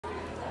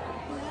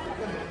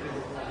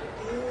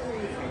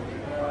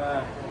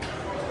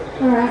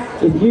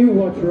Alright. If you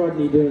watch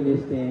Rodney doing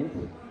this dance,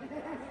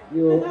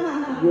 you're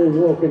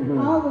walking home.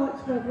 I'll watch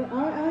Rodney. I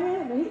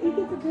am. He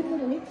gets a good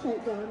little hip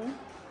shake going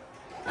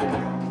on.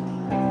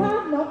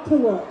 Hard not to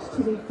watch,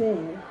 to be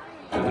fair.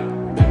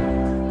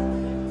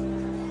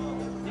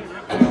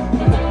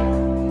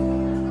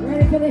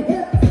 Ready for the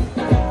hips?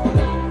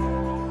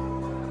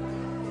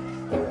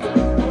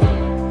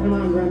 Come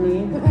on,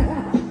 Rodney.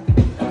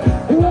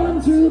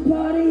 Walking through the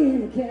party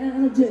in the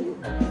county jail.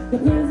 The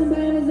prison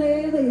band was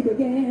there, they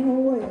began to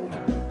wail.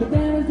 The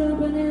band was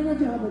jumping and the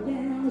drum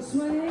began to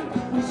swing.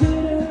 You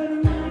should have heard a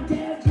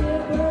nightcap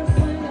flipper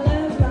swing.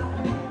 Let's rock.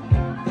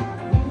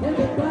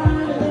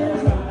 Everybody,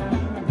 let's rock.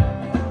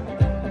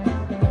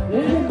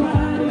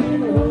 Everybody in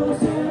the whole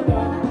cell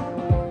block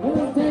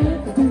was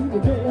dancing to the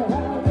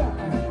jailhouse rock.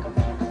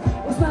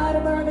 Well,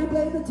 Maryborough, they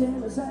played the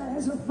tenor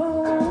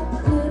saxophone.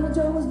 Little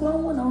Joe was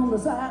blowing on the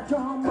side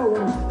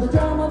trombone. The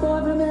drummer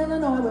boy from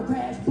Illinois would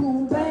crash,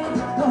 boom, bang.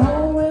 The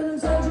whole rhythm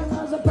section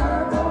was a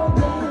purple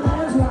band.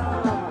 Let's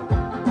rock.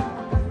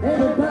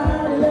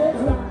 Everybody, let's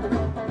rock.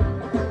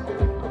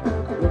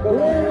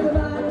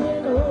 Everybody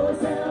in the whole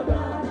cell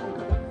block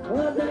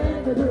was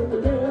dancing to the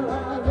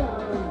jailhouse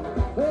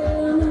rock.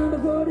 Well, number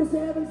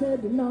 47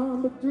 said to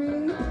number 3,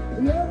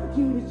 you're the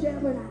cutest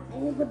shepherd I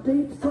ever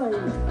did play.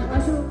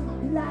 I sure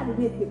delighted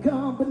with your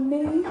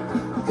company.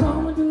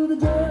 Coming to the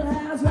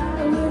jailhouse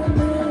right with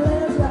me.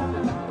 Let's rock.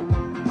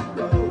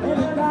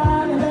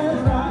 Everybody,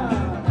 let's rock.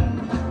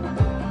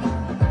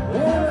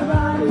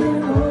 Everybody in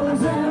the whole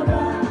cell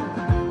block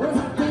was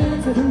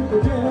dancing to the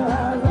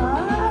jailhouse rock.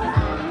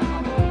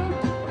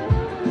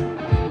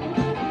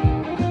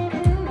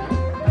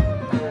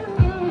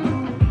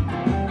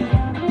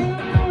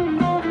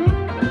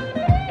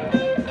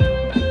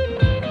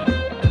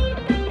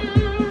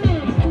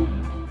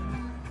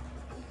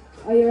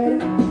 Are you ready?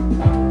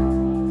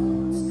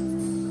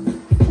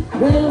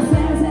 Well,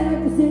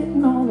 Sazak was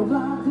sitting on a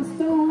block of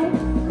stone,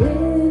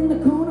 in the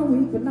corner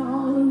weeping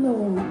all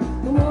alone.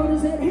 The warden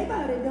said, hey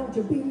buddy, don't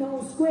you be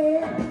no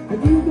square.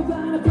 If you can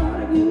find a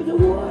product, use a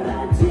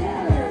wooden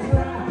chair. Let's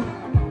rock.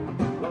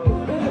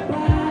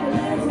 Everybody,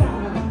 let's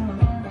rock.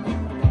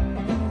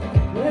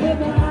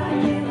 Everybody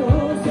in the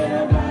whole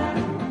cell block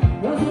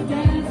was a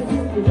dancing to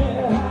the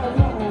jailhouse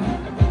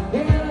rock.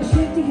 They got a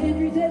shifty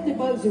Henry said the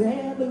folks who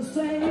had them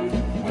saved.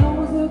 No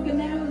one's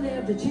looking out,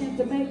 there's a chance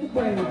to make a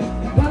break.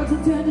 Folks who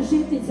turned the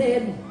shift and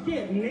said,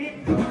 get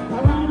Nick,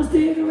 I wanna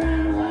stick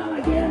around while I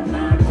get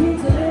my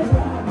kicks. Let's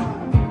rock.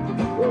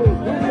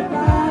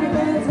 Everybody,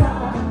 let's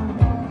rock.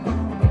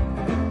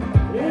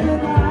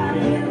 Everybody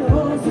in the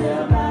whole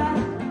cell block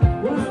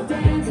was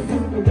dancing to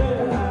the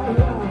jailhouse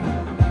rock.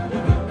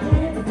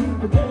 Dancing to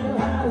the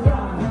jailhouse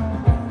rock.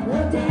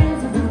 We're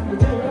dancing to the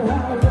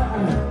jailhouse rock.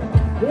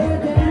 Yeah,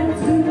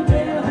 dancing to the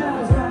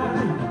jailhouse rock.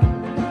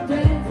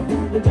 Dancing to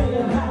the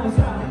jailhouse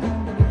rock.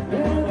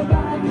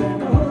 Everybody in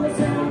the whole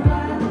cell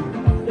block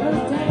was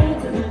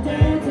dancing and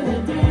dancing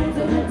and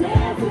dancing and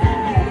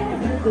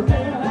dancing to the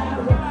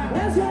jailhouse rock.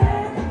 That's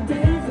right,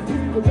 dancing to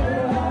the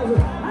jailhouse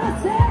rock. I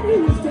said he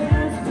was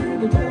dancing to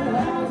the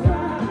jailhouse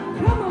rock.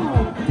 Come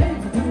on,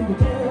 dancing to the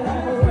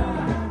jailhouse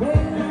rock. Well,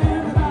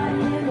 everybody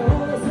in the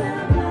whole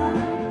cell block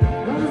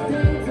was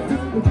dancing to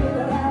the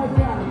jailhouse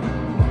rock.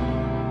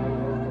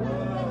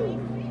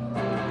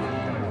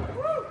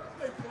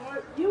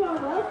 You are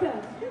welcome.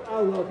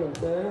 Oh, welcome,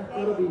 sir.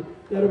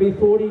 That'll be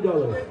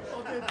 $40.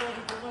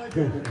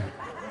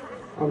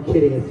 I'm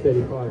kidding. It's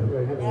 35.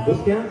 We're having a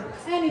discount.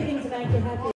 Anything to make you happy.